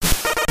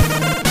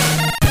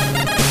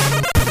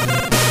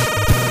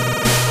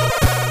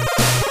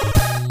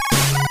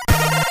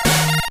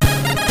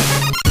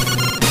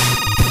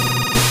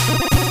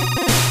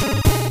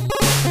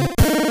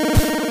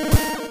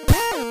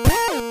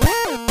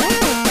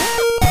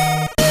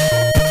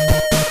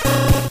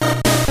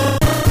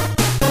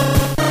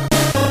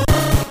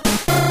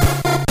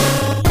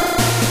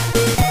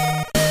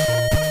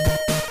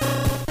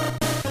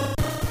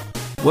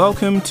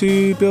Welcome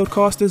to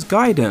Buildcaster's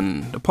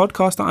Gaiden, the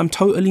podcast that I'm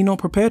totally not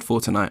prepared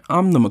for tonight.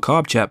 I'm the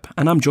Macabre Chap,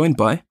 and I'm joined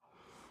by...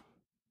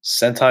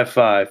 Sentai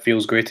 5,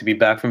 feels great to be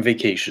back from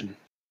vacation.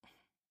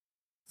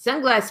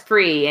 Sunglass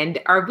Free, and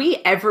are we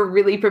ever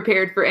really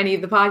prepared for any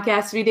of the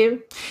podcasts we do?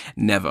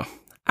 Never.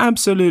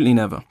 Absolutely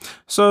never.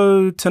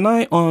 So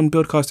tonight on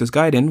Buildcaster's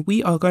Gaiden,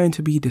 we are going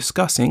to be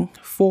discussing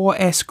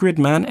 4S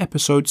Gridman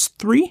episodes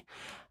 3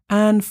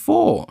 and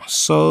 4.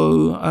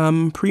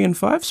 So, Pre and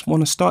Fives,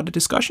 want to start the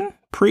discussion?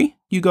 Pre,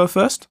 you go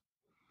first.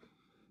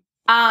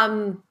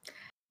 I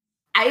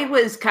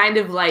was kind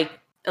of like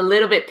a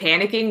little bit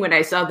panicking when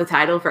I saw the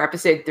title for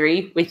episode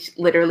 3, which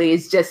literally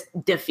is just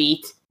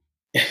defeat.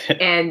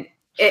 And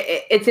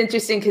it's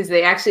interesting because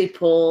they actually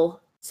pull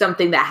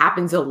something that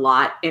happens a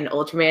lot in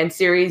Ultraman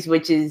series,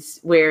 which is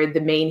where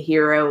the main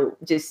hero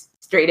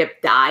just straight up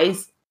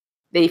dies.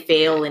 They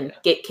fail and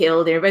get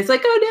killed. And everybody's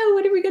like, oh no,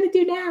 what are we going to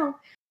do now?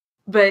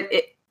 But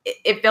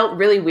it felt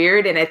really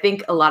weird. And I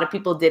think a lot of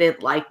people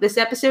didn't like this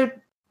episode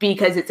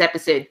because it's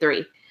episode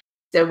 3.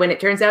 So when it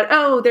turns out,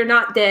 oh, they're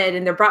not dead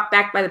and they're brought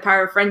back by the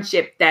power of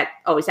friendship, that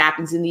always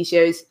happens in these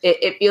shows.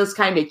 It feels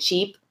kind of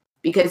cheap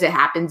because it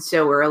happens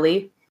so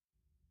early.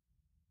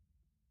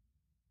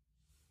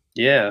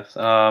 Yeah.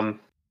 I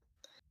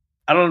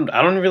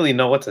don't really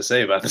know what to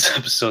say about this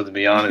episode, to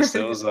be honest.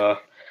 It was I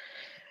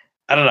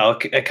don't know,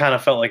 it kind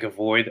of felt like a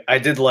void. I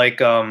did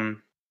like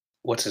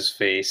what's his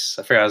face?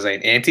 I forgot his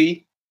name.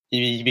 Anti.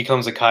 He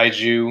becomes a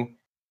kaiju,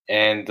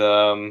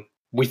 and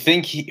we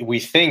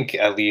think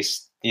at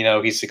least, you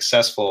know, he's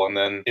successful, and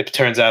then it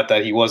turns out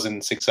that he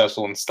wasn't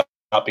successful in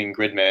stopping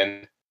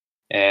Gridman,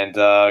 and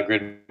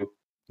Grid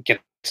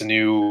gets a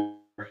new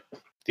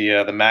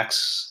the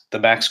Max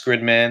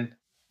Gridman.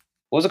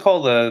 What was it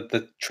called?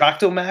 The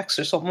Tracto Max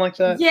or something like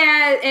that?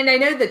 Yeah, and I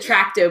know the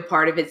Tracto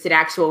part of it's an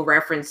actual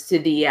reference to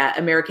the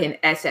American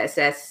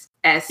SSS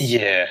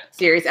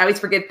series. I always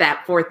forget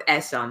that fourth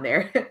S on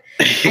there.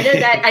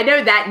 I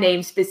know that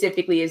name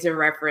specifically is a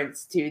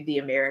reference to the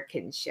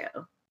American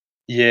show.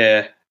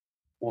 Yeah.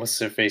 What's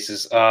their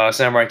faces?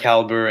 Samurai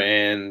Caliber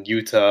and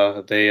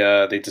Yuta,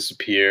 they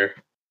disappear.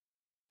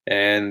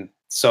 And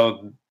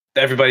so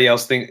everybody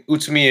else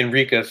Utsumi and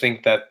Rika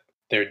think that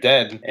they're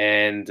dead,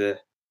 and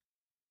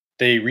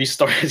they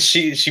restart.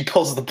 She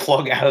pulls the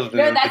plug out of the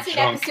No, that's the in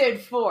junk.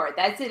 episode 4.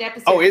 That's in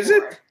episode 4. Oh, is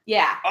it?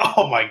 Yeah.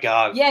 Oh my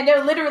god. Yeah,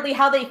 no, literally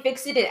how they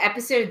fix it in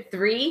episode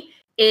 3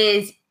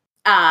 is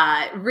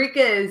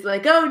Rika is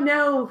like, oh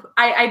no,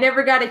 I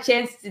never got a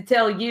chance to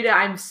tell Yuta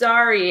I'm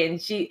sorry.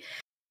 And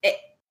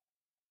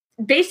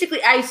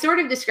basically, I sort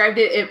of described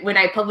it when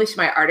I published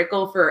my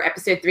article for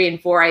episode 3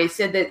 and 4. I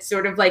said that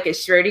sort of like a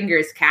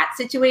Schrodinger's cat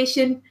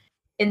situation,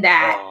 in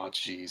that Oh,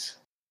 jeez.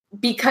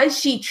 because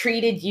she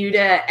treated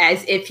Yuta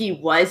as if he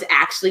was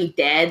actually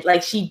dead,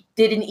 like she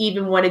didn't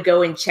even want to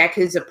go and check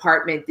his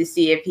apartment to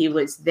see if he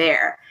was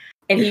there.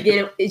 And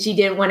she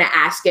didn't want to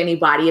ask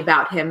anybody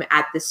about him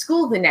at the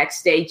school the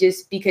next day,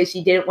 just because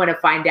she didn't want to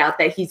find out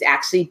that he's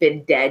actually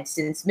been dead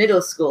since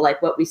middle school,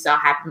 like what we saw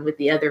happen with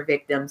the other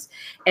victims.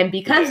 And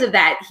because of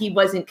that, he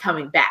wasn't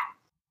coming back.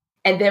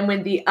 And then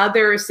when the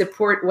other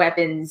support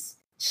weapons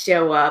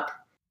show up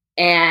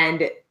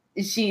and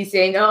she's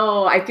saying,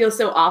 oh, I feel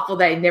so awful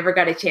that I never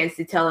got a chance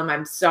to tell him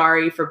I'm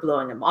sorry for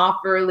blowing him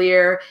off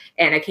earlier,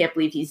 and I can't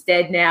believe he's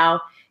dead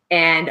now.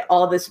 And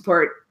all the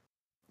support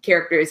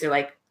characters are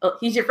like, oh,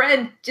 he's your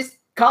friend, just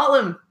call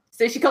him.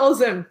 So she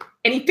calls him,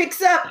 and he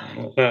picks up.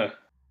 And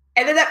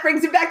then that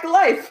brings him back to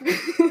life.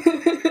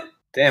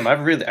 Damn, I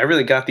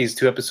really got these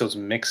two episodes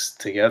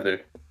mixed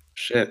together.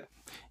 Shit.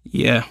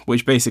 Yeah,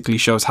 which basically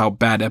shows how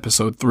bad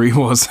episode 3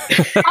 was.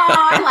 Oh,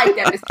 I liked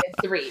episode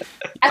 3.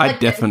 I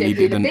definitely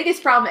didn't. The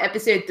biggest problem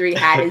episode 3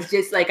 had is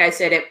just, like I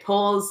said, it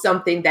pulls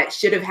something that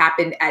should have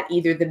happened at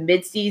either the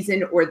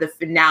mid-season or the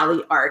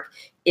finale arc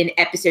in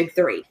episode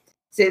 3.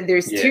 So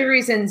there's 2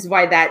 reasons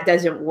why that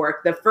doesn't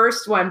work. The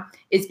first one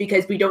is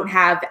because we don't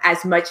have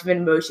as much of an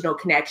emotional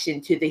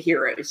connection to the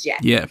heroes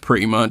yet. Yeah,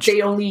 pretty much.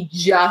 They only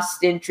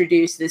just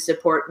introduced the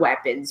support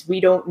weapons. We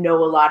don't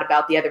know a lot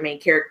about the other main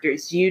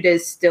characters.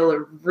 Yuta's still a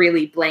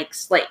really blank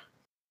slate.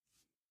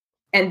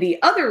 And the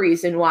other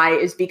reason why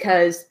is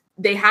because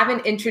they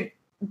haven't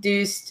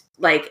introduced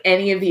like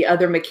any of the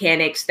other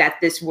mechanics that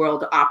this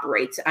world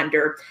operates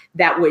under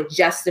that would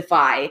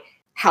justify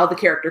how the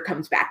character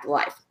comes back to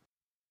life.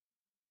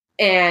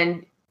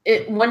 And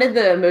one of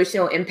the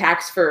emotional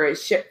impacts for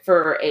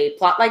a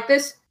plot like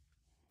this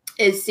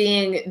is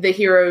seeing the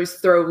heroes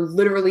throw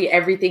literally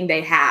everything they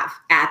have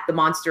at the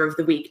monster of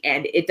the week,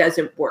 and it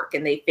doesn't work,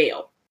 and they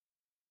fail.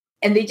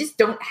 And they just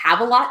don't have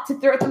a lot to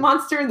throw at the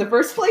monster in the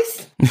first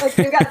place. Like,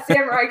 they've got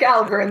Samurai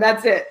Caliber, and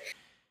that's it.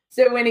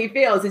 So when he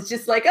fails, it's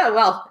just like, oh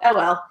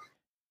well.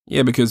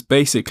 Yeah, because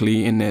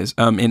basically in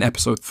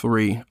episode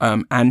 3,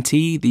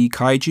 Anti, the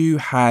kaiju,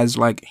 has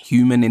like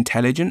human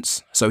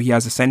intelligence, so he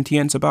has a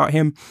sentience about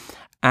him,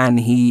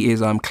 and he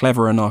is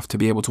clever enough to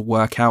be able to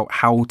work out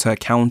how to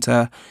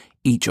counter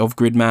each of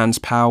Gridman's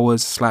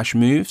powers /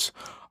 moves,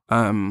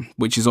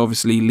 which is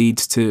obviously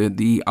leads to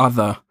the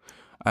other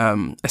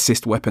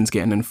assist weapons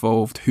getting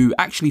involved, who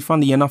actually,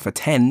 funnily enough,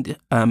 attend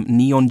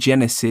Neon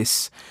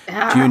Genesis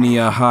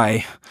Junior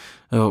High.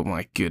 Oh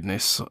my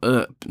goodness.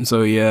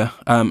 So yeah.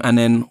 And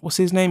then what's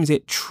his name? Is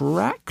it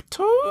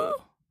Tracto?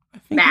 I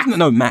think Max.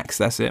 No, Max,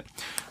 that's it.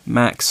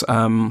 Max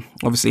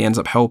obviously ends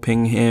up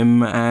helping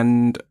him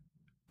and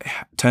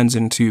turns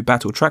into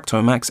Battle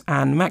Tracto Max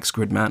and Max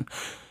Gridman.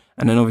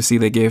 And then obviously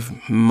they give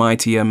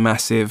Mighty a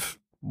massive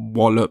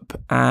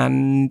wallop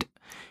and...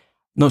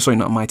 No, sorry,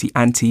 not Mighty.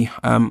 Anti,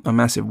 a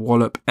massive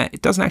wallop.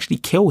 It doesn't actually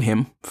kill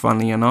him,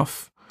 funnily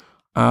enough.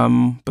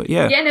 But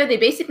yeah. Yeah, no, they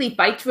basically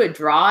fight to a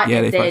draw, Yeah,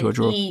 and they fight then to a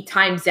draw. he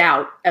times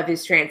out of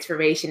his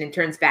transformation and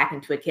turns back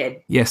into a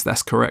kid. Yes,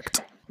 that's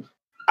correct.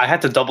 I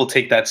had to double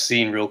take that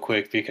scene real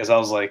quick because I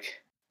was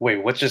like,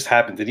 wait, what just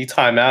happened? Did he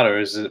time out, or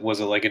was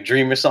it like a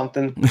dream or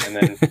something? And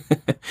then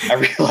I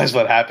realized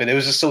what happened. It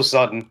was just so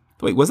sudden.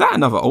 Wait, was that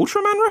another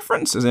Ultraman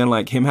reference? As in,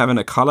 like, him having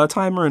a color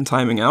timer and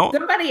timing out?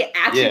 Somebody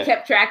actually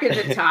kept track of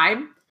the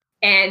time.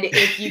 And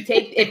if you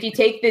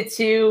take the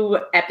two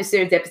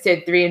episodes,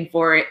 episode 3 and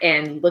 4,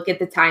 and look at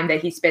the time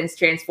that he spends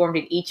transformed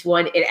in each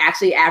one, it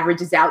actually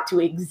averages out to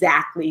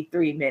exactly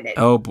 3 minutes.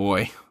 Oh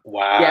boy.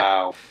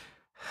 Wow.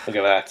 Look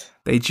at that.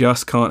 They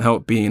just can't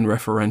help being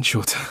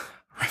referential to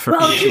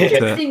Well, it's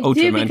interesting too,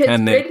 Ultraman, because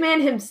can they?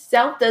 Gridman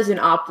himself doesn't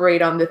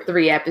operate on the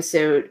 3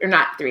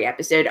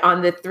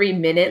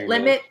 minute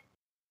limit.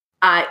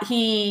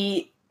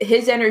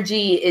 His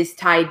energy is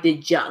tied to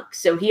junk,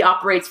 so he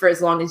operates for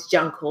as long as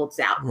junk holds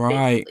out.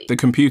 Right, basically. the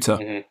computer.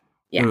 Mm-hmm.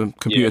 Yeah. The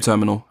computer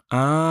terminal.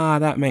 Ah,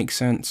 that makes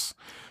sense.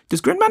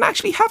 Does Gridman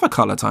actually have a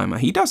color timer?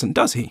 He doesn't,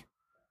 does he?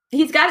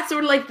 He's got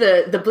sort of like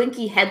the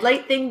blinky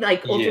headlight thing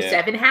like Ultra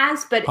 7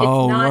 has, but it's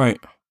not. Right.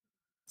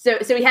 So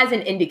he has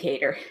an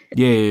indicator.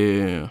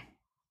 Yeah.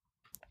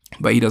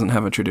 But he doesn't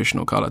have a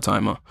traditional color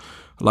timer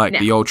like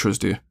the Ultras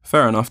do.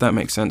 Fair enough, that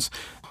makes sense.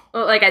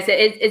 Well, like I said,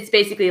 it's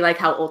basically like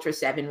how Ultra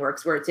 7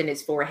 works, where it's in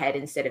his forehead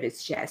instead of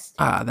his chest.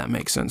 Ah, that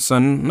makes sense. So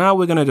now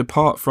we're going to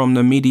depart from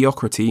the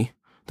mediocrity,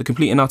 the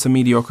complete and utter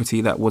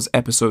mediocrity that was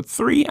episode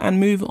 3, and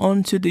move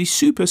on to the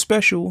super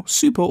special,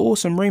 super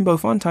awesome Rainbow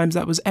Fun Times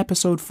that was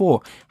episode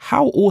 4.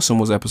 How awesome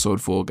was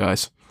episode 4,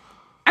 guys?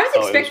 I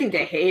was expecting to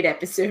hate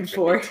episode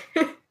 4.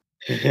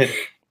 And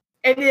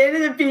it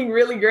ended up being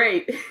really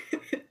great.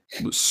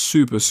 It was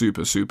super,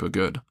 super, super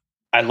good.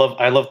 I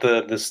love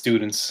the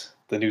students,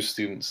 the new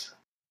students.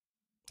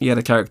 Yeah,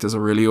 the characters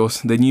are really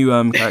awesome. The new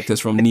characters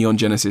from Neon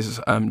Genesis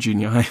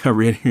Junior High are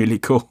really, really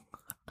cool.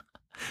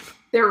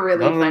 They're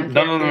really fun.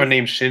 None of them are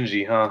named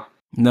Shinji, huh?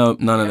 No,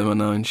 none of them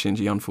are named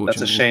Shinji,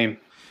 unfortunately. That's a shame.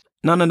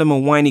 None of them are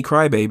whiny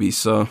crybabies,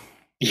 so,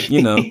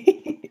 you know.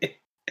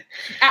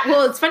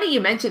 Well, it's funny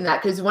you mentioned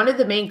that, because one of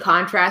the main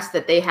contrasts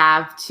that they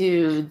have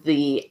to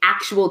the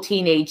actual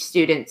teenage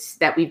students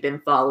that we've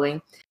been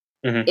following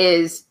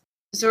is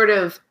sort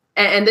of,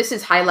 and this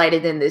is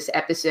highlighted in this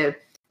episode,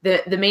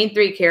 the main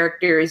 3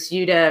 characters,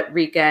 Yuta,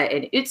 Rika,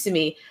 and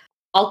Utsumi,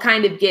 all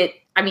kind of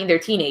they're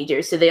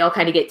teenagers, so they all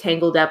kind of get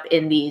tangled up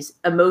in these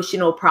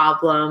emotional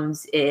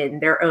problems, in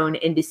their own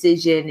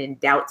indecision and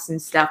doubts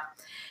and stuff.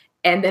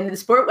 And then the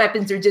sport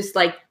weapons are just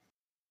like,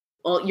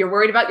 well, you're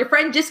worried about your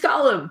friend, just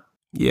call him.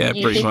 Yeah,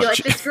 you pretty think much. you're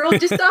like, this girl,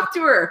 just talk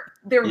to her.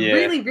 They're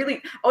really,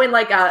 really... Oh, and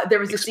like there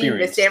was a scene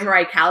with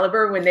Samurai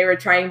Caliber when they were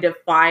trying to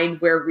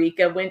find where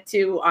Rika went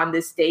to on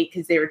this date,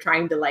 because they were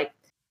trying to like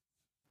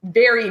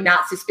very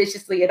not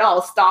suspiciously at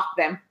all stalk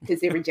them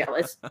because they were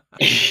jealous.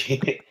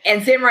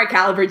 And Samurai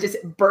Caliber just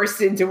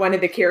bursts into one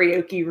of the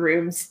karaoke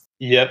rooms.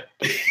 Yep.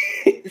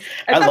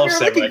 I love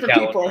Samurai Caliber.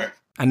 People.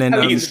 And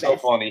then he's so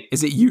funny.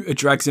 Is it Yuta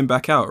drags him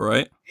back out,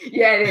 right?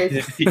 Yeah,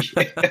 it is.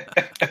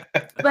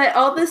 But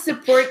all the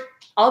support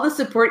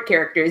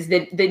characters,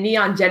 the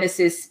Neon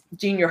Genesis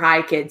Junior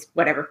High kids,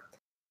 whatever,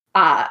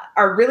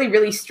 are really,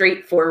 really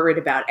straightforward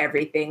about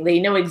everything. They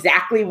know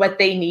exactly what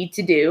they need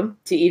to do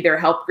to either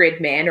help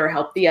Gridman or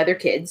help the other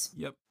kids.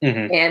 Yep.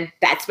 And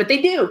that's what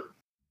they do.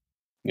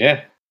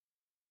 Yeah.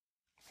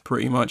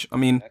 Pretty much. I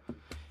mean,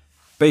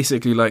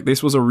 basically, like,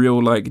 this was a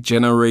real, like,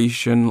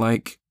 generation,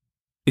 like,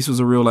 this was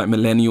a real, like,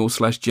 millennial /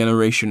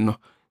 generation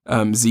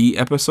Z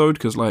episode,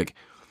 because, like,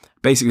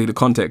 basically the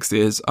context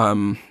is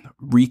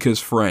Rika's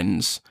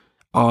friends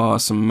are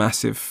some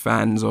massive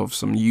fans of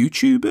some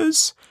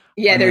YouTubers.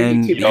 Yeah, they're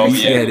YouTubers. Oh,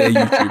 yeah, they're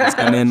YouTubers.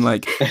 And then,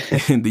 like,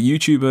 the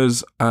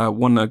YouTubers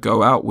want to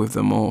go out with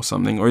them or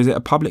something. Or is it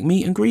a public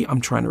meet and greet?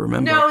 I'm trying to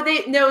remember. No,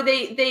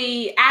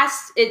 they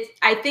asked it.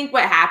 I think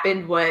what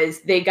happened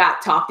was they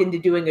got talked into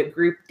doing a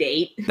group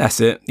date. That's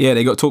it. Yeah,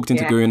 they got talked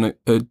into doing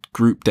a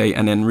group date,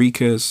 and then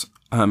Rika's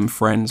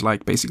friends,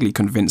 like, basically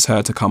convince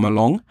her to come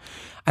along.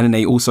 And then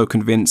they also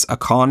convince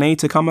Akane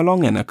to come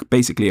along, and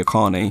basically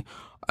Akane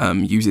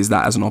uses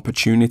that as an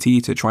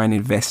opportunity to try and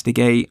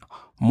investigate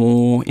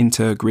more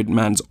into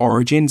Gridman's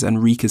origins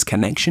and Rika's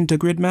connection to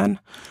Gridman.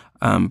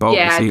 But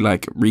obviously,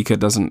 like, Rika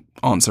doesn't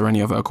answer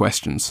any of her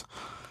questions.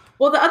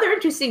 Well, the other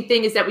interesting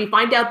thing is that we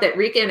find out that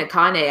Rika and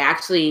Akane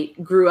actually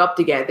grew up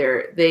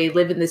together. They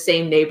live in the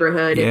same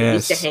neighborhood and they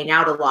used to hang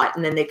out a lot.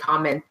 And then they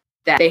comment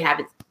that they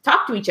haven't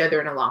talked to each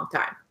other in a long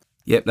time.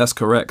 Yep, that's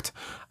correct.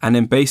 And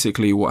then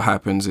basically what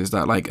happens is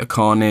that like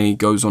Akane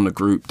goes on a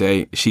group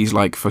date. She's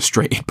like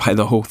frustrated by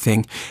the whole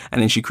thing,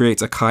 and then she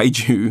creates a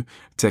kaiju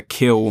to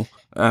kill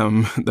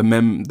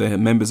the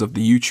members of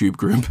the YouTube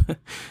group.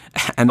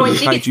 And the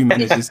kaiju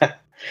manages.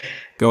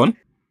 Go on.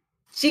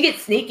 She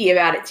gets sneaky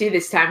about it too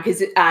this time, because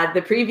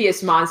the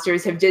previous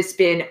monsters have just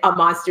been a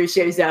monster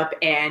shows up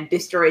and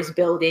destroys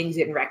buildings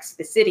and wrecks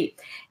the city.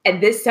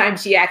 And this time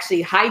she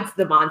actually hides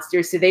the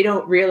monster so they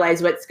don't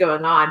realize what's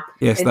going on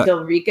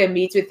until Rika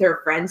meets with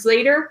her friends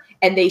later,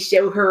 and they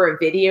show her a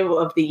video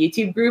of the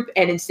YouTube group,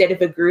 and instead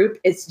of a group,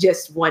 it's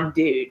just one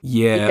dude.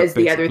 Yeah, because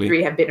the other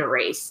three have been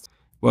erased.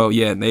 Well,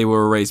 yeah, they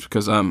were erased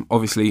because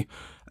obviously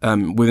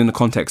within the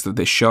context of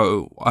this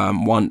show,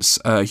 once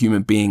a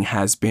human being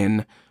has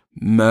been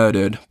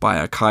murdered by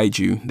a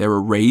kaiju, they're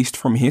erased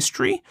from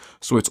history.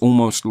 So it's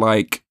almost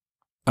like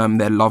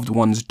their loved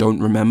ones don't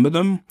remember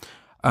them.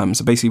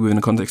 So basically within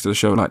the context of the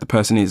show, like the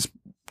person is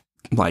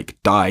like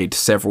died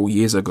several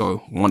years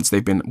ago once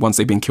they've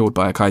been killed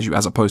by a kaiju,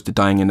 as opposed to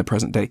dying in the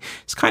present day.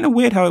 It's kind of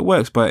weird how it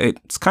works, but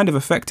it's kind of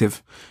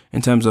effective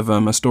in terms of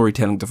a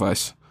storytelling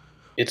device.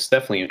 It's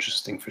definitely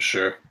interesting for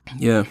sure.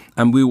 Yeah,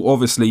 and we'll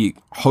obviously,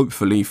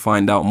 hopefully,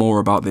 find out more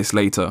about this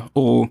later.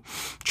 Or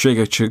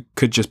Trigger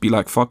could just be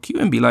like, fuck you,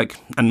 and be like,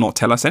 and not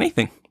tell us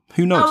anything.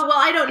 Who knows? Oh, well,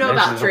 I don't know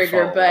about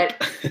Trigger, but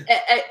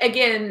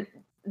again,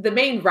 the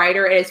main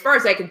writer, and as far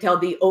as I can tell,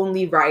 the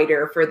only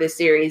writer for this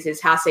series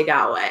is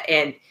Hasegawa,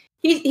 and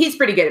he's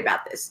pretty good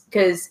about this.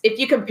 Because if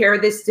you compare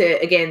this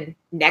to, again,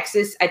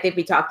 Nexus, I think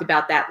we talked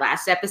about that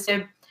last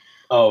episode.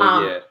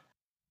 Oh, yeah.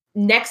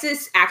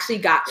 Nexus actually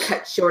got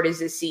cut short as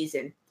a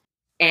season,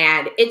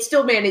 and it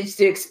still managed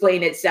to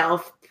explain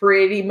itself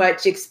pretty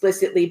much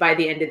explicitly by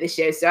the end of the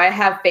show. So I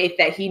have faith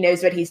that he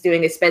knows what he's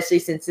doing, especially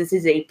since this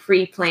is a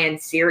pre-planned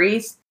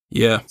series.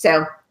 Yeah.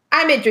 So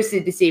I'm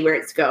interested to see where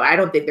it's go. I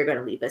don't think they're going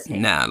to leave us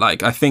hanging. Nah,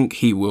 like I think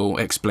he will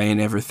explain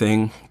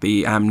everything.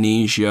 The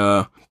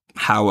amnesia,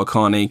 how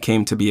Akane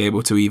came to be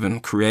able to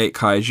even create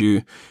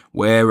kaiju,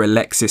 where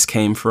Alexis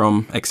came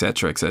from,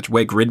 etc., etc.,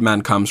 where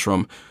Gridman comes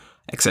from,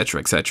 etc.,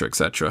 etc.,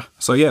 etc.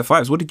 So yeah,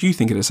 Fives, what did you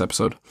think of this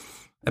episode?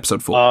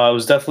 Episode 4. It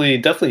was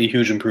definitely a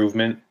huge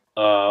improvement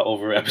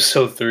over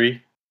episode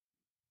 3,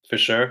 for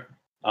sure.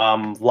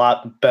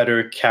 Lot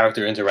better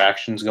character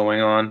interactions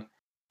going on.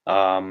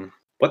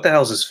 What the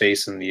hell's his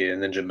face in the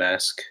ninja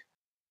mask?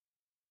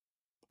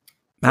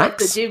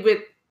 Max? The dude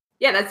with...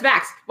 Yeah, that's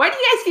Max. Why do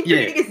you guys keep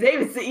reading his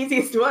name? It's the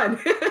easiest one.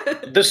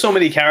 There's so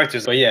many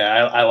characters, but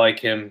yeah, I like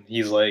him.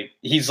 He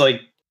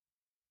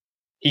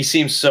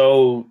seems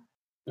so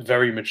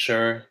very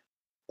mature.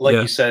 Like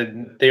you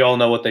said, they all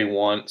know what they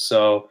want.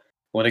 So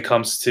when it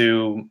comes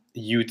to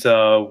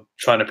Yuta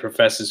trying to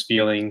profess his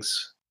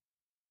feelings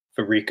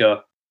for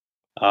Rika,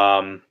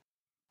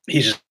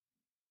 he's just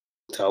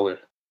tell her.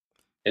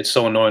 It's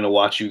so annoying to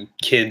watch you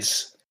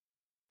kids,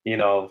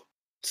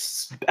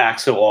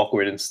 act so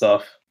awkward and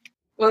stuff.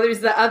 Well,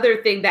 there's the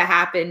other thing that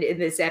happened in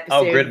this episode.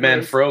 Oh,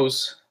 Gridman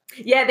froze.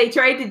 Yeah, they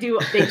tried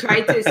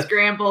to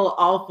scramble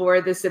all 4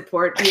 of the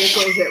support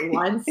vehicles at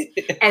once,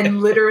 and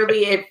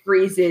literally it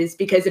freezes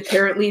because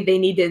apparently they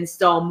need to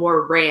install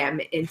more RAM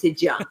into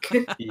junk.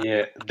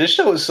 Yeah, this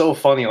show is so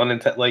funny,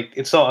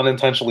 it's so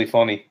unintentionally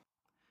funny.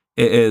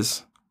 It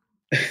is.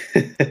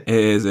 It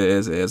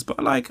is. But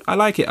I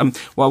like it.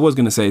 What I was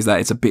gonna say is that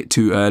it's a bit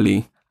too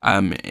early.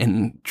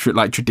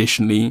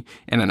 Traditionally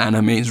in an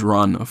anime's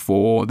run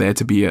for there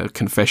to be a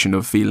confession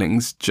of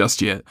feelings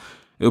just yet.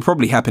 It'll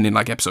probably happen in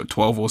like episode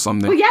 12 or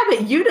something. Well, yeah, but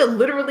Yuta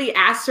literally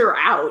asked her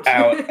out.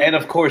 And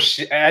of course,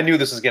 I knew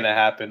this was going to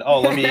happen.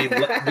 Oh,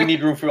 we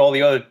need room for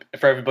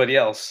everybody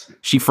else.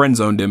 She friend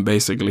zoned him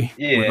basically.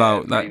 Yeah.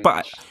 Without like,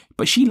 but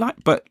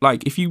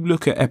if you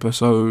look at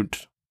episode,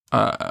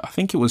 I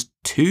think it was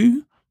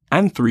 2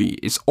 and 3,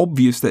 it's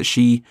obvious that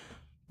she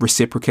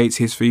reciprocates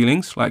his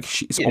feelings. Like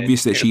it's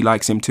obvious that she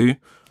likes him too.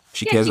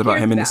 She cares about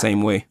him in the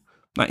same way.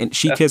 Like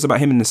she cares about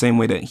him in the same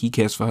way that he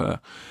cares for her.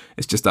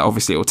 It's just that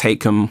obviously it'll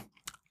take him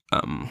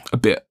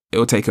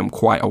it'll take him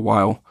quite a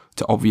while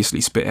to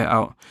obviously spit it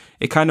out.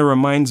 It kind of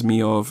reminds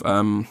me of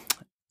an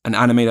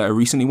anime that I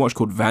recently watched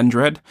called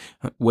Vandred,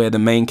 where the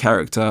main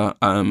character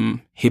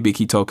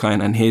Hibiki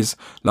Tokain and his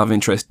love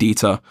interest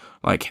Dita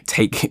like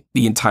take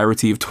the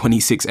entirety of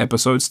 26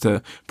 episodes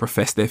to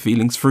profess their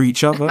feelings for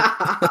each other.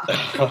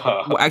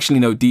 Well, actually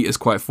no, Dita's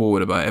quite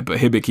forward about it, but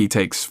Hibiki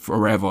takes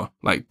forever,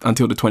 like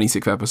until the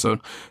 26th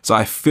episode. So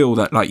I feel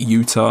that like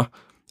Yuta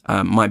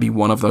might be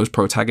one of those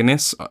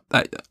protagonists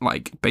that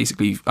like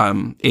basically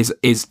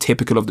is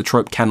typical of the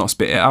trope, cannot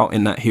spit it out,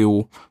 in that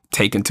he'll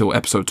take until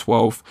episode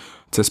 12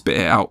 to spit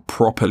it out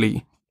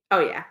properly. Oh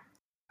yeah.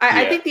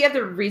 I think the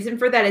other reason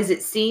for that is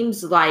it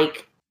seems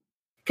like,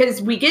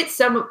 because we get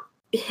some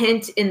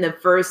hint in the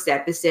first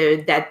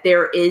episode that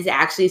there is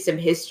actually some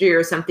history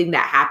or something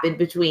that happened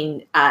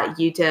between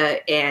Yuta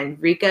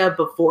and Rika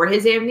before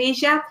his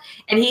amnesia,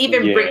 and he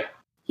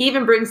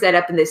even brings that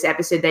up in this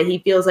episode, that he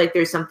feels like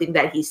there's something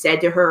that he said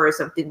to her or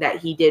something that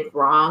he did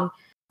wrong,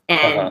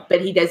 and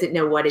but he doesn't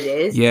know what it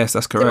is. Yes,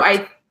 that's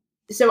correct.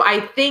 So I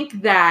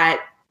think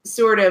that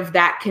sort of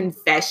that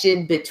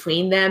confession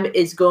between them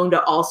is going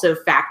to also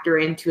factor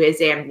into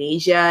his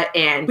amnesia.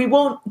 And we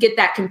won't get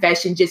that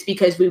confession just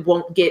because we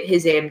won't get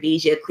his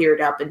amnesia cleared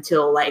up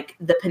until like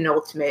the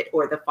penultimate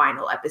or the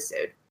final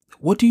episode.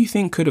 What do you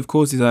think could have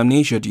caused his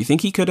amnesia? Do you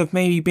think he could have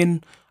maybe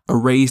been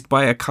erased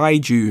by a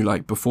kaiju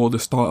like before the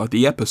start of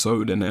the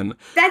episode, and then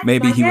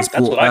maybe he was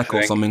brought back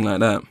or something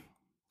like that?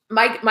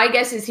 My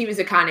guess is he was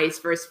Akane's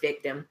first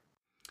victim.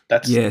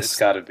 It's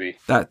got to be.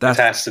 That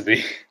has to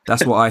be.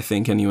 That's what I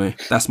think anyway.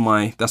 That's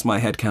my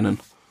headcanon.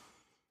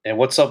 And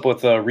what's up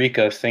with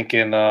Rika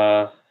thinking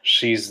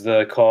she's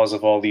the cause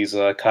of all these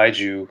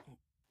kaiju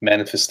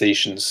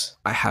manifestations?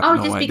 I have no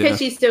idea. Just because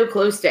she's so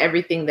close to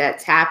everything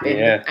that's happened.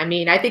 Yeah. I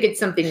mean, I think it's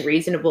something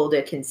reasonable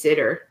to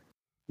consider.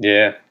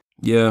 Yeah.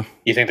 Yeah.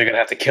 You think they're going to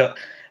have to kill...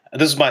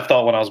 This is my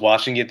thought when I was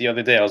watching it the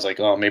other day. I was like,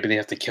 oh, maybe they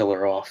have to kill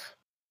her off.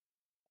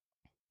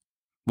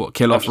 What,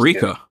 kill off Rika?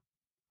 Kidding.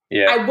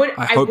 Yeah.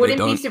 I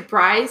wouldn't be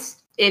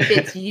surprised if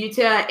it's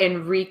Yuta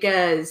and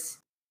Rika's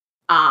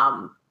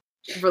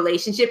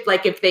relationship,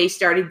 like if they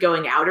started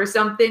going out or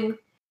something,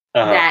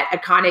 that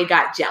Akane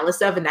got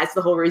jealous of, and that's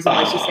the whole reason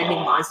why she's sending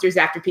monsters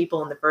after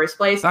people in the first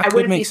place. I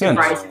wouldn't be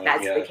surprised if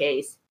that's the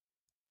case.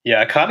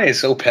 Yeah, Akane is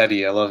so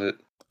petty. I love it.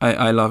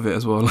 I love it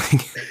as well.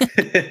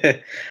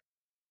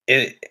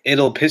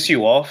 It'll piss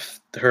you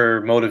off, her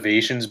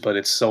motivations, but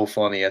it's so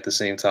funny at the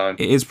same time.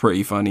 It is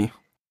pretty funny.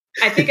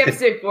 I think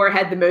episode 4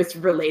 had the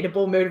most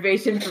relatable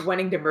motivation for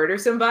wanting to murder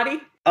somebody.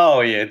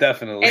 Oh yeah,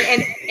 definitely.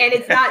 And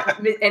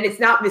it's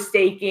not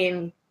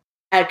mistaking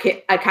a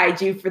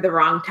kaiju for the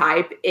wrong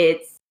type.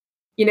 It's,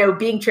 you know,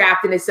 being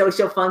trapped in a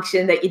social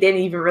function that you didn't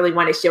even really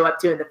want to show up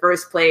to in the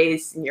first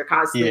place, and you're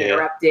constantly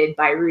interrupted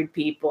by rude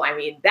people. I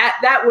mean,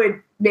 that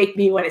would make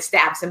me want to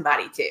stab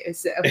somebody too.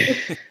 So.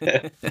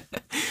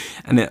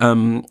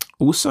 And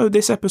also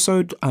this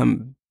episode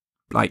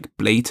like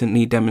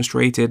blatantly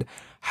demonstrated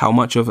how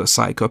much of a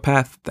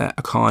psychopath that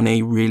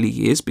Akane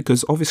really is,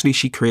 because obviously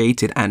she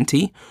created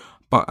Anti,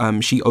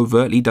 but she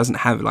overtly doesn't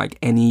have like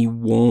any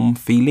warm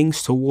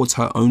feelings towards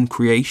her own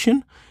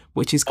creation,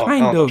 which is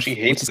kind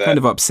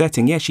of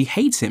upsetting. Yeah, she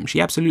hates him. She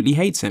absolutely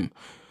hates him.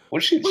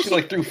 What she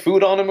like threw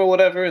food on him or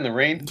whatever in the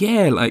rain?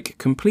 Yeah, like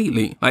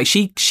completely. Like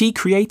she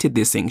created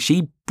this thing.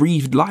 She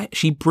breathed life.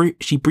 She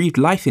breathed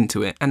life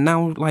into it, and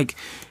now like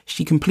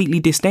she completely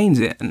disdains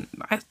it, and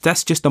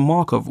that's just a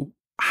mark of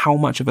how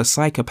much of a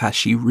psychopath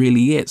she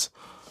really is.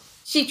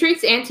 She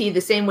treats Auntie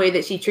the same way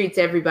that she treats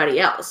everybody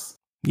else.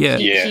 Yeah.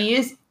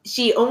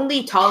 She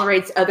only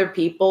tolerates other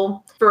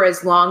people for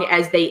as long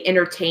as they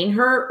entertain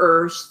her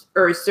or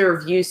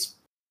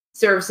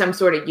serve some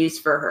sort of use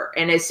for her.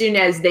 And as soon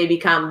as they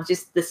become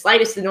just the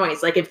slightest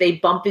annoyance, like if they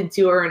bump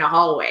into her in a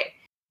hallway,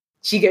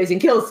 she goes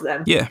and kills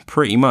them. Yeah,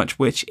 pretty much,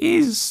 which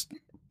is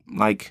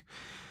like...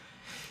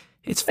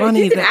 It's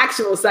funny she's an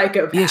actual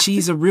psychopath. Yeah,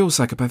 she's a real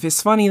psychopath.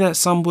 It's funny that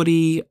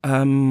somebody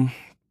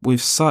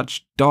with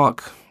such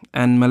dark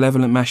and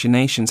malevolent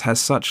machinations has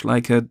such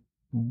like a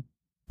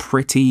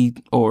pretty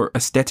or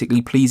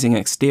aesthetically pleasing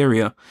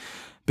exterior,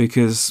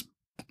 because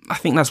I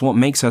think that's what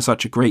makes her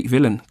such a great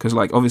villain. Because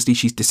like obviously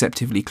she's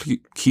deceptively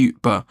cute,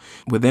 but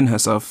within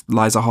herself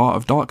lies a heart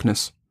of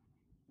darkness.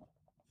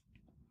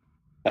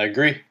 I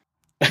agree.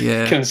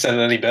 Yeah, couldn't said it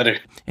any better.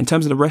 In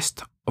terms of the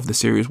rest of the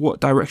series, what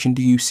direction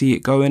do you see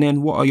it going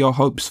in? What are your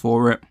hopes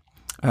for it?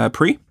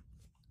 Pri?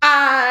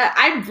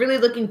 I'm really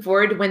looking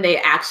forward to when they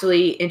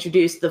actually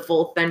introduce the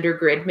full Thunder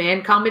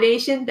Gridman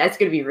combination. That's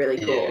going to be really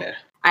cool. Yeah.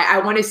 I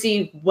want to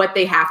see what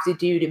they have to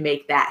do to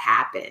make that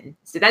happen.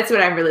 So that's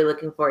what I'm really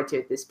looking forward to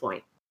at this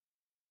point.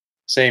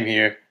 Same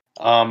here.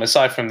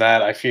 Aside from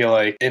that, I feel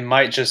like it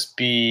might just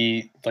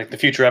be like the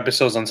future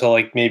episodes until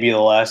like maybe the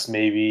last,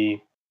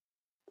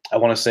 I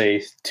want to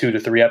say 2 to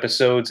 3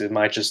 episodes. It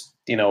might just,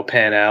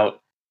 pan out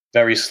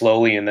very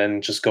slowly and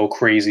then just go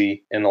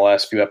crazy in the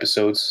last few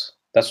episodes.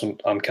 That's what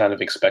I'm kind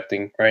of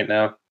expecting right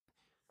now.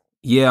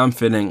 Yeah, I'm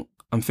feeling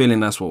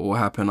that's what will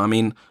happen. I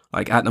mean,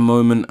 like at the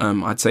moment,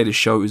 I'd say the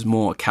show is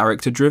more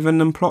character driven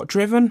than plot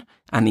driven,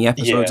 and the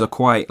episodes are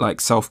quite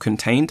like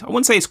self-contained. I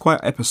wouldn't say it's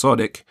quite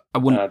episodic. I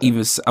wouldn't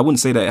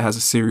say that it has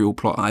a serial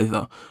plot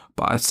either,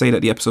 but I'd say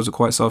that the episodes are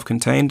quite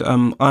self-contained.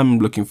 I'm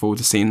looking forward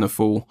to seeing the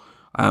full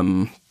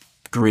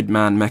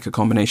Gridman mecha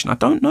combination. I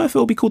don't know if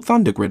it'll be called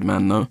Thunder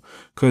Gridman though,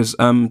 because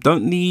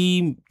don't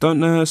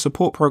the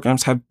support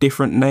programs have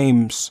different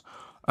names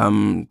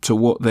to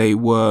what they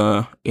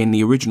were in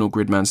the original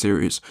Gridman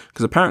series?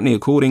 Because apparently,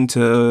 according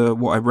to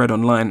what I read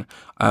online,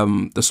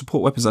 the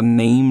support weapons are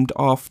named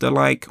after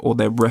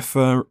their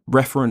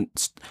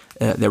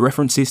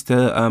references to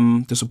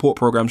the support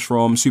programs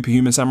from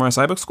Superhuman Samurai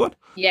Cyber Squad.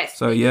 Yes.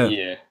 So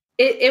yeah.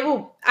 It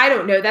will. I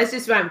don't know. That's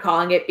just what I'm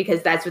calling it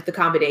because that's what the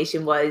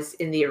combination was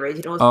in the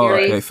original series.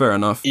 Oh, okay, fair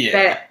enough.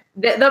 Yeah.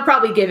 They'll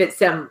probably give it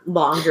some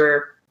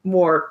longer,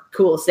 more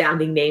cool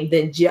sounding name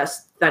than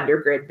just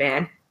Thunder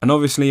Gridman. And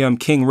obviously,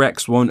 King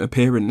Rex won't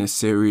appear in this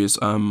series.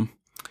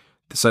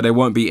 So there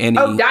won't be any.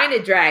 Oh,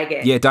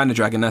 Dynadragon. Yeah,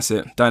 Dynadragon. That's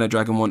it.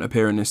 Dynadragon won't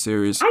appear in this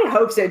series. I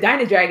hope so.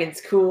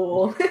 Dynadragon's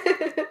cool.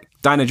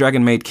 Dino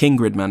Dragon made King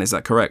Gridman, is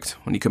that correct?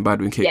 When you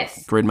combined with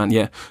Yes. Gridman,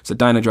 yeah. So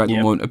Dino Dragon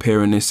Yep. won't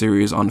appear in this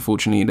series,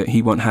 unfortunately. That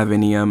he won't have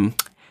any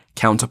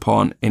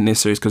counterpart in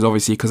this series because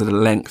obviously because of the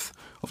length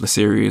of the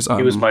series.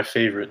 He was my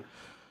favorite.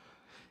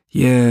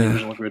 Yeah.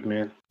 Original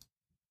Gridman.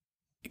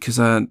 Because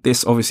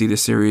this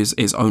series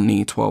is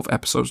only 12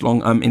 episodes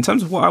long. In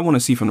terms of what I want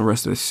to see from the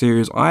rest of the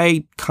series,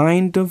 I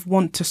kind of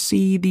want to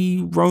see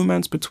the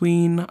romance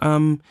between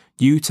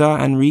Yuta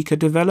and Rika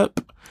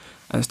develop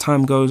as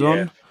time goes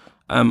on.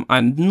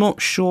 I'm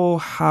not sure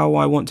how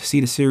I want to see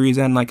the series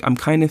end. Like, I'm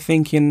kind of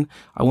thinking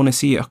I want to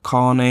see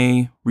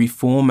Akane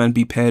reform and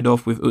be paired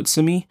off with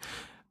Utsumi,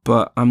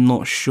 but I'm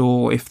not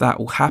sure if that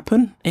will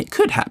happen. It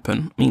could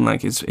happen. I mean,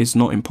 like, it's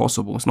not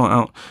impossible. It's not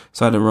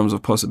outside the realms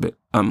of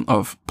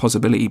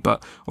possibility,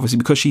 but obviously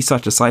because she's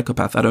such a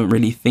psychopath, I don't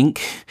really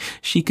think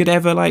she could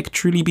ever, like,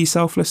 truly be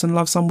selfless and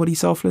love somebody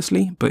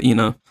selflessly, but, you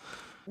know.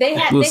 They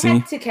had We'll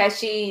see.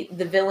 Takeshi,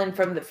 the villain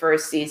from the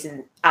first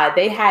season.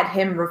 They had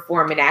him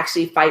reform and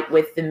actually fight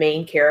with the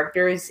main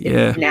characters in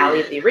the finale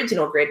of the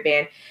original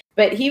Gridman.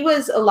 But he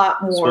was a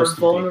lot more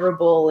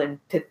vulnerable and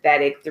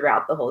pathetic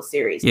throughout the whole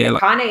series. Yeah,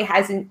 Akane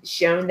hasn't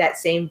shown that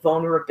same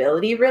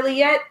vulnerability really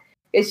yet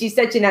because she's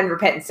such an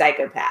unrepentant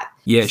psychopath.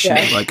 Yeah, So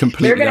she's like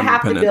completely they're going to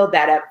have to unrepentant. build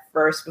that up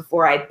first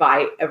before I'd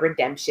buy a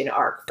redemption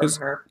arc from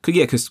her.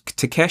 Because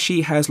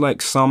Takeshi has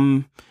like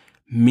some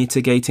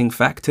mitigating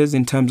factors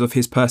in terms of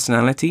his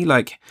personality,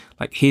 like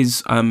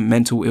his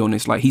mental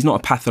illness. Like, he's not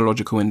a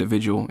pathological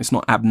individual. It's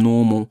not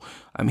abnormal.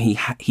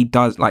 He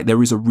does, like,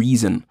 there is a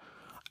reason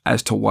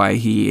as to why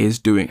he's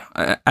doing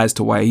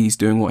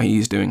what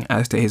he's doing,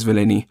 as to his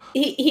villainy.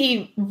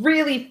 He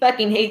really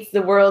fucking hates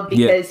the world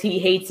because he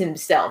hates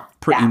himself.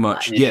 Pretty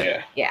much.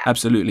 Yeah,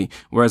 absolutely.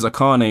 Whereas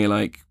Akane,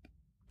 like,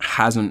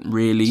 hasn't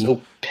really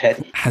So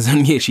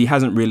petty. she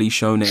hasn't really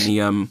shown any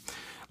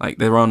like,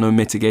 there are no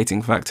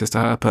mitigating factors to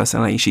her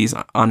personality. She's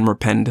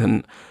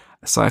unrepentant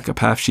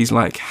psychopath. She's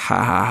like,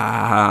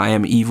 ha, I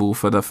am evil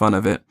for the fun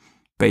of it,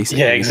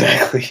 basically. Yeah,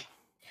 exactly.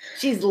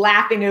 She's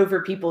laughing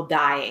over people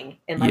dying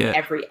in like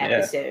every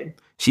episode.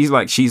 She's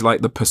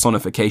like the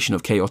personification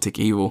of chaotic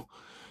evil,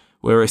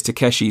 whereas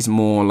Takeshi's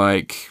more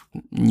like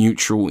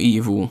neutral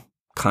evil,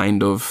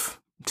 kind of,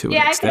 to an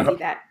I extent. can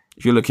see that.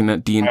 If you're looking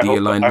at D&D I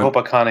alignment, hope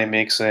Akane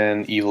makes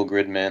an evil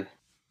Gridman.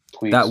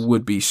 Please. that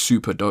would be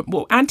super dope.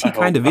 Well, Auntie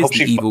kind of is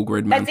the evil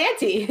Gridman. That's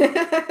Auntie.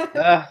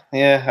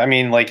 Yeah, I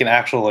mean, like an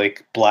actual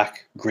like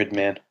black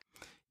Gridman.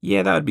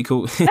 Yeah, that would be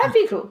cool. That'd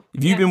be cool.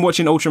 Have you been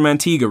watching Ultraman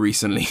Tiga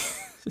recently?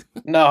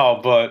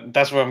 No, but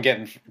that's where I'm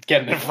getting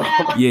it from.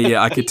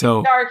 Yeah, I could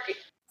tell.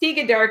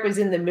 Tiga Dark was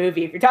in the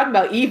movie. If you're talking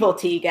about evil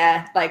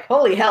Tiga, like,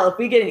 holy hell, if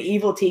we get an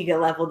evil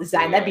Tiga level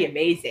design, that'd be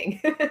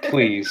amazing.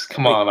 Please,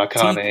 come on,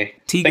 Akane.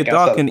 Tiga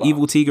Dark and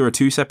Evil Tiga are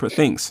two separate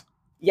things.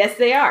 Yes,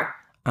 they are.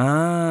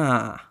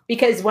 Ah.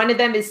 Because one of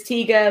them is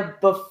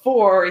Tiga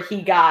before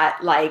he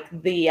got, like,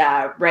 the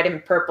red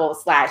and purple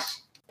 /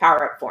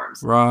 power-up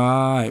forms.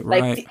 Right.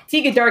 Like,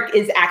 Tiga Dark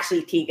is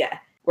actually Tiga,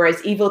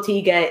 whereas Evil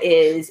Tiga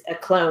is a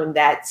clone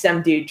that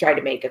some dude tried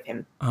to make of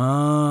him.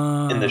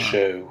 Ah. In the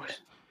show.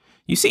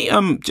 You see,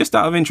 just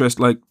out of interest,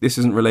 like, this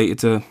isn't related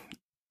to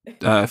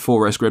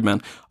 4S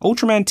Gridman.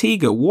 Ultraman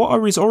Tiga, what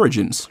are his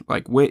origins?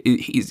 Like, where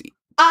is he?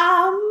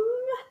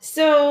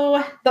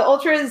 So the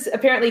Ultras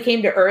apparently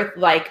came to Earth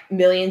like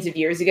millions of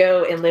years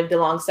ago and lived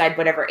alongside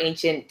whatever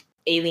ancient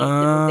alien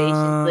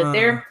civilization lived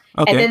there.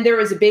 Okay. And then there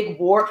was a big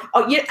war.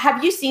 Oh,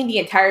 have you seen the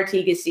entire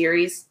Tiga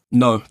series?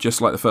 No,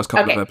 just like the first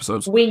couple of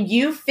episodes. When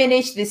you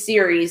finish the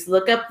series,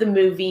 look up the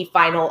movie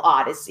Final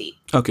Odyssey.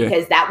 Okay.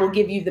 Because that will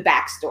give you the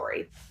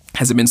backstory.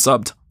 Has it been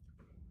subbed?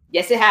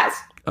 Yes, it has.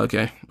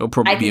 Okay. It'll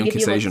probably be on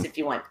Kiss Asian. If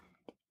you want.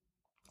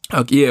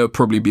 Okay, yeah, it'll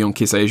probably be on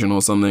Kiss Asian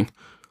or something.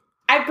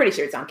 I'm pretty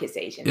sure it's on Kiss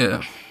Asian.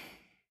 Yeah.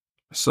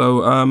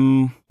 So,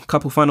 a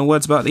couple final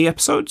words about the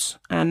episodes,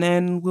 and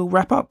then we'll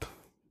wrap up.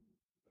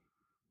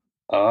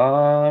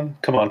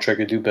 Come on,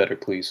 Trigger, do better,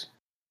 please.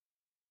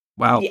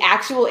 Wow. The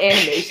actual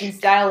animation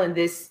style in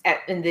this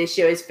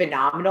show is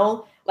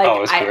phenomenal. Like,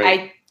 it's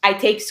great. I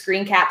take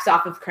screen caps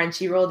off of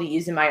Crunchyroll to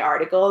use in my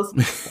articles,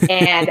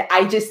 and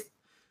I just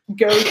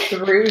go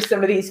through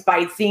some of these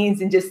fight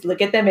scenes and just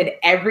look at them, and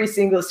every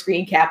single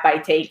screen cap I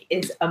take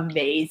is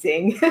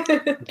amazing.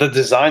 The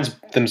designs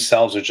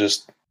themselves are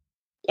just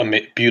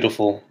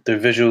beautiful. They're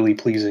visually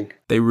pleasing.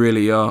 They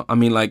really are. I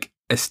mean, like,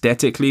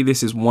 aesthetically,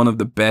 this is one of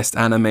the best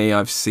anime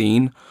I've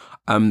seen.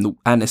 And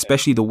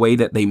especially the way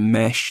that they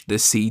mesh the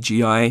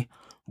CGI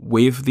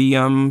with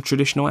the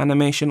traditional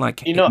animation.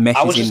 Like, it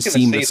meshes I was in just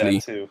gonna seamlessly. say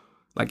that too.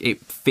 Like,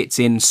 it fits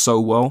in so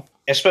well.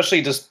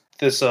 Especially just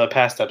this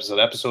past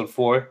episode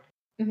 4.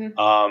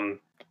 Mm-hmm.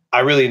 I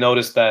really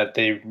noticed that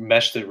they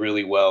meshed it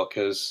really well,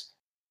 because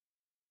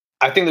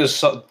I think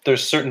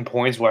there's certain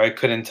points where I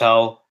couldn't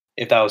tell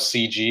if that was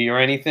CG or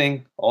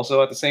anything.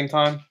 Also, at the same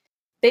time,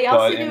 They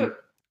also do.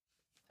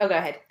 Oh, go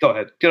ahead. Go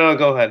ahead.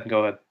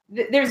 Go ahead.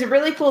 There's a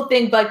really cool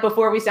thing, like,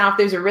 before we sign off,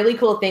 there's a really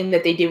cool thing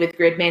that they do with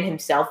Gridman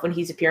himself when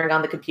he's appearing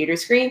on the computer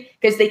screen,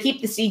 because they keep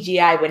the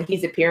CGI when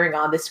he's appearing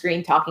on the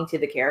screen talking to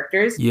the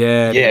characters.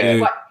 Yeah.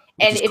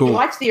 And is if cool. you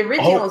watch the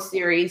original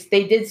series,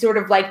 they did sort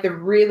of like the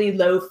really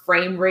low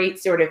frame rate,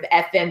 sort of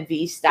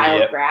FMV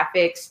style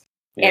graphics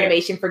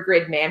animation for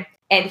Gridman.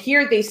 And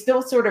here they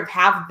still sort of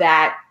have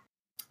that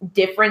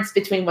difference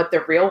between what the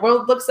real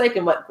world looks like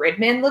and what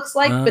Gridman looks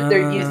like, but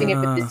they're using it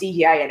with the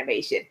CGI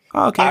animation.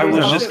 Okay, I was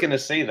also- just gonna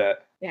say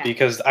that Yeah.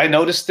 because I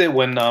noticed it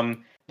when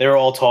they were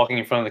all talking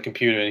in front of the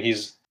computer, and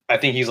I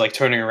think he's like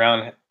turning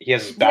around. He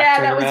has his back Yeah,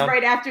 turned that was around.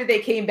 right after they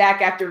came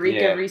back after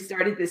Rika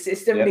restarted the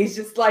system, and he's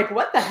just like,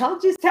 "What the hell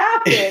just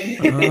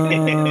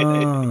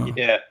happened?"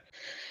 Yeah.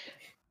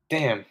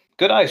 Damn.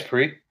 Good eyes,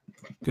 Pri.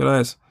 Good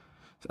eyes.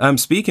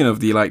 Speaking of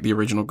the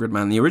original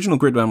Gridman, the original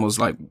Gridman was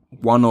like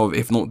one of,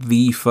 if not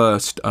the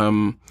first,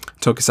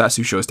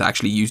 tokusatsu shows to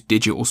actually use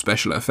digital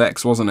special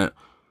effects, wasn't it?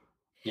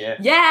 Yeah.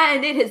 Yeah,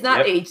 and it has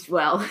not aged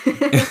well.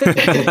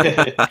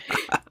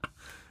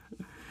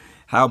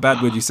 How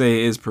bad would you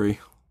say it is, Pri?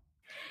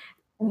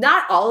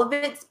 Not all of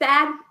it's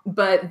bad,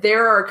 but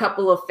there are a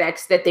couple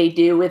effects that they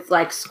do with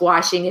like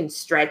squashing and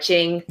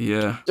stretching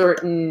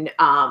certain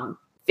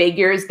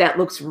figures that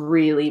looks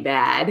really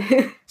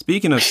bad.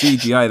 Speaking of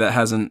CGI that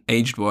hasn't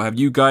aged well, have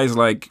you guys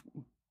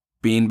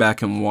been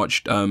back and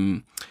watched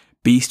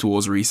Beast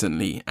Wars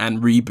recently and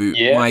Reboot?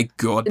 Yeah. My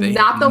God, they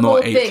not the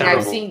whole thing.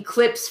 terrible. I've seen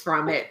clips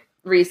from it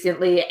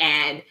recently,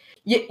 and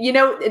you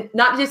know,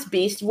 not just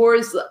Beast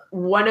Wars.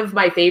 One of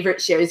my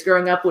favorite shows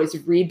growing up was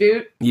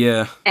Reboot.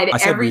 Yeah, and I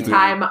said every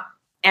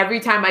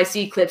Reboot. time I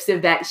see clips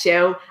of that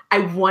show, I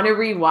want to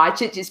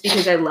rewatch it just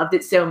because I loved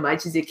it so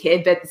much as a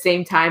kid. But at the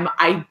same time,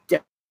 I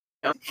don't,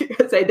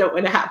 because I don't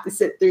want to have to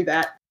sit through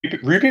that.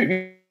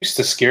 Reboot used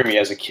to scare me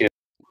as a kid.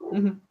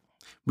 Mm-hmm.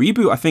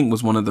 Reboot, I think,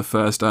 was one of the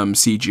first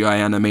CGI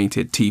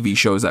animated TV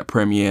shows that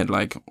premiered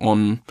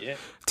on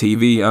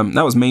TV.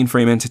 That was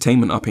Mainframe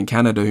Entertainment up in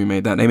Canada who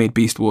made that. They made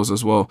Beast Wars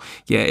as well.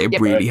 Yeah, it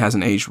really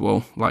hasn't aged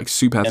well.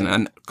 Super hasn't.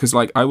 And because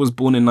I was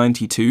born in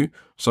 '92,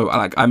 so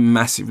I'm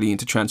massively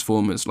into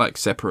Transformers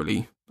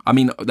separately. I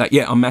mean,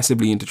 I'm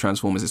massively into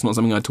Transformers. It's not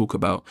something I talk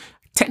about.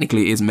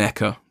 Technically, it is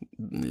mecha.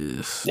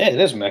 Yeah, it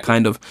is mecha.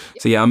 Kind of.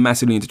 So yeah, I'm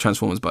massively into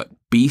Transformers, but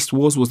Beast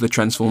Wars was the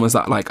Transformers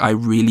that I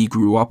really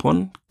grew up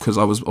on because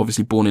I was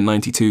obviously born in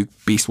 '92.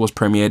 Beast Wars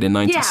premiered in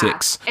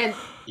 '96.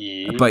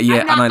 Yeah, but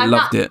I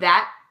loved it.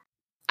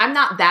 I'm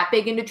not that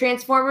big into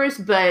Transformers,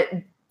 but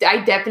I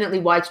definitely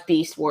watched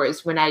Beast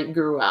Wars when I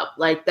grew up.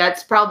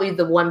 That's probably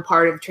the one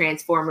part of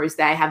Transformers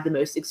that I have the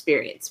most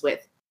experience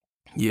with.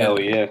 Yeah. Hell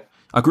yeah.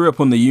 I grew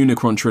up on the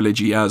Unicron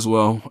trilogy as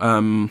well.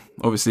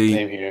 Obviously.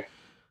 Same here.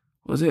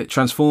 What was it?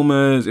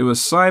 Transformers. It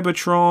was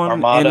Cybertron,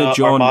 Armada,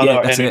 Energon.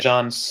 That's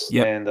Energon,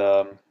 it. and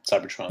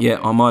Cybertron. Yeah,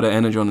 Armada,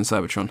 Energon, and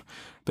Cybertron.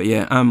 But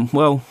yeah,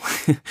 well,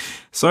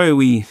 sorry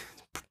we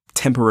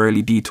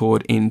temporarily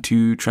detoured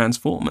into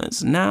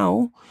Transformers.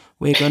 Now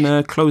we're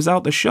gonna close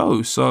out the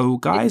show. So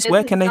guys,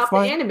 where can they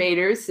find the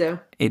animators? So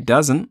it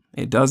doesn't.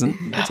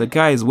 So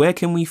guys, where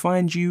can we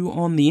find you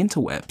on the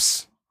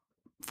interwebs?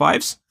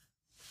 Fives?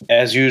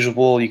 As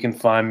usual, you can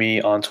find me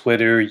on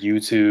Twitter,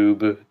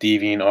 YouTube,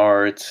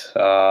 DeviantArt,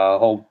 a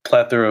whole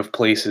plethora of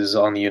places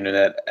on the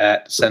internet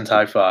at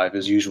Sentai5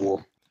 as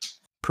usual.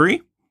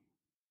 Pri?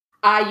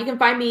 You can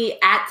find me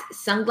at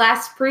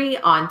SunglassPri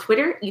on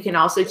Twitter. You can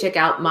also check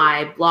out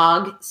my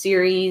blog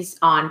series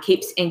on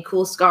Capes and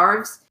Cool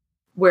Scarves,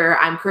 where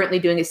I'm currently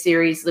doing a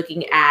series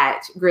looking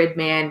at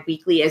Gridman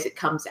weekly as it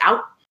comes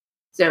out.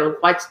 So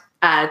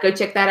go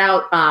check that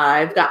out.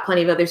 I've got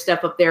plenty of other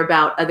stuff up there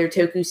about other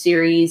Toku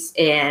series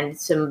and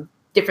some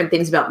different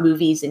things about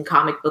movies and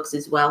comic books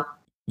as well.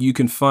 You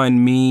can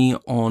find me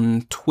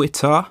on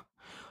Twitter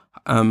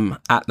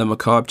at the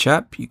Macabre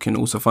Chap. You can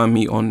also find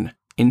me on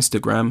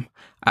Instagram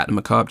at the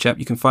Macabre Chap.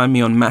 You can find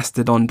me on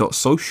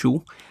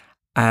mastodon.social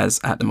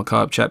as at the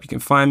Macabre Chap. You can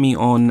find me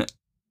on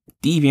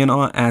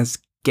DeviantArt as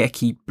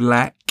Geki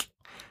Black.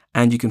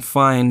 And you can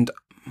find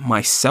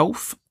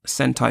myself,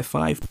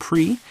 Sentai5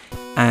 Pri,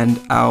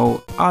 and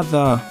our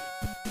other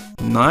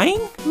 9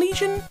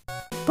 Legion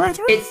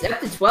brethren? It's up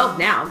to 12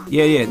 now.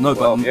 Yeah, no,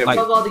 but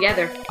 12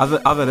 altogether.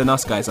 Other than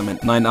us guys, I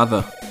meant 9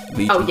 other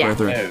Legion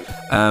brethren.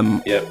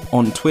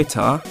 On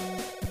Twitter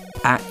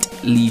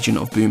at Legion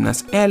of Boom.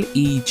 That's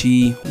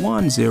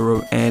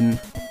LEG10N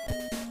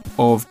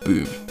of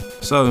Boom.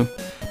 So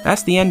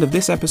that's the end of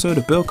this episode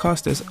of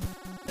Buildcasters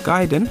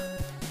Gaiden.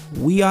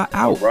 We are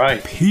out. All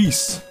right.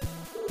 Peace.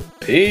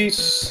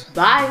 Peace.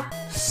 Bye.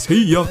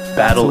 See ya.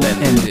 Battle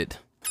ended.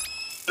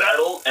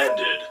 Battle ended.